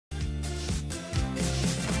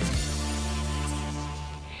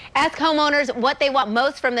Ask homeowners what they want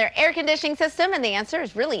most from their air conditioning system, and the answer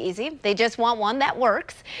is really easy. They just want one that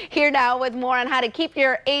works. Here now with more on how to keep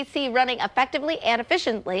your AC running effectively and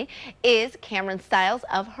efficiently is Cameron Stiles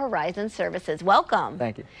of Horizon Services. Welcome.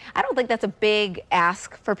 Thank you. I don't think that's a big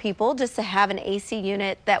ask for people just to have an AC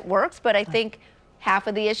unit that works, but I think half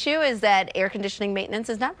of the issue is that air conditioning maintenance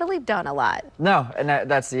is not really done a lot. No, and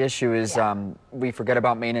that's the issue is we forget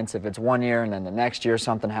about maintenance if it's 1 year and then the next year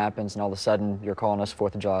something happens and all of a sudden you're calling us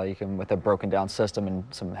 4th of July with a broken down system and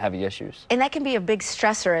some heavy issues. And that can be a big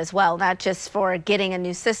stressor as well, not just for getting a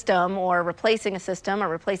new system or replacing a system or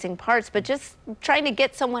replacing parts, but just trying to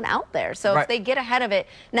get someone out there. So if they get ahead of it,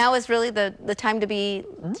 now is really the time to be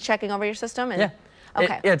checking over your system. And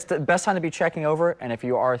okay. It's the best time to be checking over it, and if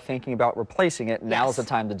you are thinking about replacing it, now's the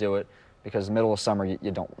time to do it, because middle of summer you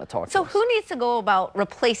don't want to talk to So us. who needs to go about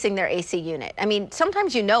replacing their AC unit? I mean,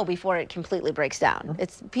 sometimes you know before it completely breaks down.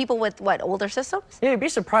 It's people with, what, older systems? Yeah, you'd be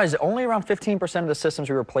surprised. Only around 15% of the systems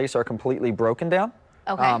we replace are completely broken down.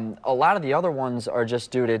 Okay. A lot of the other ones are just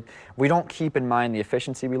due to, we don't keep in mind the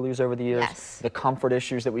efficiency we lose over the years, the comfort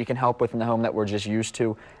issues that we can help with in the home that we're just used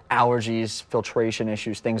to, allergies, filtration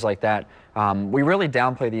issues, things like that. We really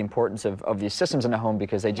downplay the importance of these systems in the home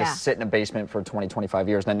because they just sit in a basement for 20, 25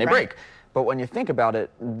 years and then they break. But when you think about it,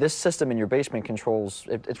 this system in your basement controls,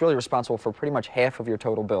 it's really responsible for pretty much half of your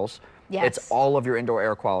total bills. It's all of your indoor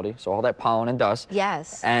air quality, so all that pollen and dust.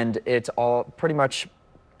 And it's all pretty much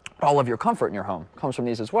all of your comfort in your home comes from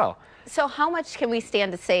these as well. So how much can we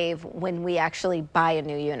stand to save when we actually buy a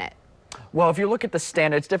new unit? Well, if you look at the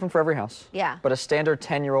standard, it's different for every house. Yeah. But a standard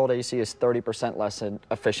 10-year-old AC is 30% less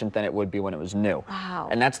efficient than it would be when it was new. Wow.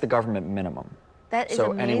 And that's the government minimum. That is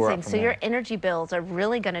amazing. So your energy bills are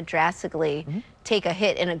really going to drastically take a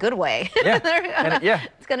hit in a good way.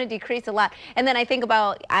 It's going to decrease a lot. And then I think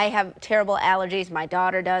about, I have terrible allergies. My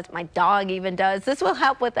daughter does. My dog even does. This will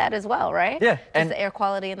help with that as well, right? Yeah. Just the air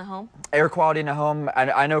quality in the home? Air quality in the home.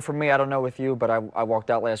 I know for me, I don't know with you, but I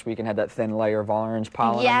walked out last week and had that thin layer of orange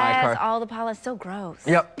pollen on my car. Yes, all the pollen is so gross.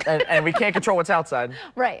 Yep. And we can't control what's outside.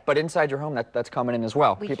 Right. But inside your home, that's coming in as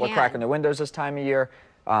well. People are cracking their windows this time of year.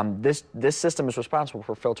 This system is responsible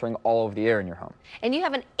for filtering all of the air in your home. And you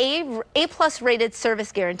have an A+ rated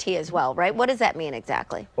service guarantee as well, right? What does that mean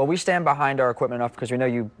exactly? Well, we stand behind our equipment enough because we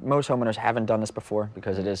know most homeowners haven't done this before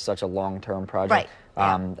because it is such a long-term project.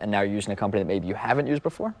 And now you're using a company that maybe you haven't used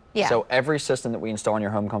before. So every system that we install in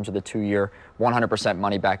your home comes with a 2-year, 100%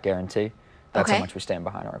 money-back guarantee. That's how much we stand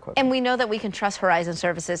behind our equipment. And we know that we can trust Horizon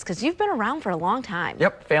Services because you've been around for a long time.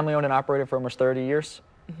 Yep, family-owned and operated for almost 30 years.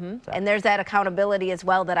 And there's that accountability as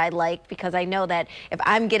well that I like, because I know that if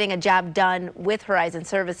I'm getting a job done with Horizon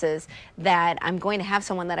Services, that I'm going to have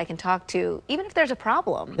someone that I can talk to, even if there's a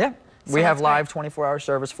problem. Yeah. So we have live 24-hour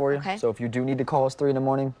service for you. Okay. So if you do need to call us 3 in the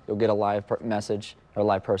morning, you'll get a live message or a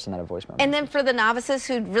live person, not a voicemail. And then for the novices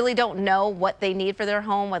who really don't know what they need for their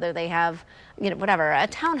home, whether they have, you know, whatever, a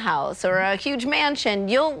townhouse or a huge mansion,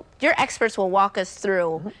 your experts will walk us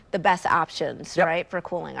through the best options, right, for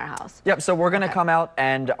cooling our house. Yep, so we're going to come out,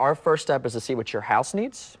 and our first step is to see what your house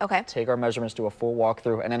needs. Take our measurements, do a full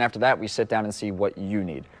walkthrough, and then after that, we sit down and see what you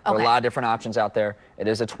need. There are a lot of different options out there. It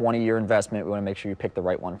is a 20-year investment. We want to make sure you pick the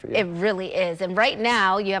right one for you. It really is. And right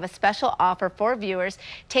now, you have a special offer for viewers.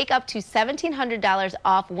 Take up to $1,700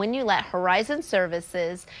 off when you let Horizon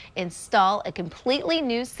Services install a completely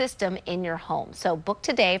new system in your home. So book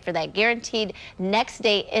today for that guaranteed next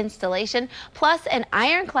day installation, plus an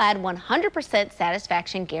ironclad 100%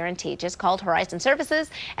 satisfaction guarantee. Just call Horizon Services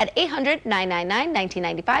at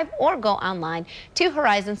 800-999-1995 or go online to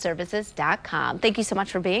horizonservices.com. Thank you so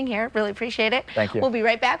much for being here. Really appreciate it. Thank you. We'll be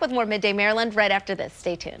right back with more Midday Maryland right after this.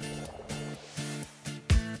 Stay tuned.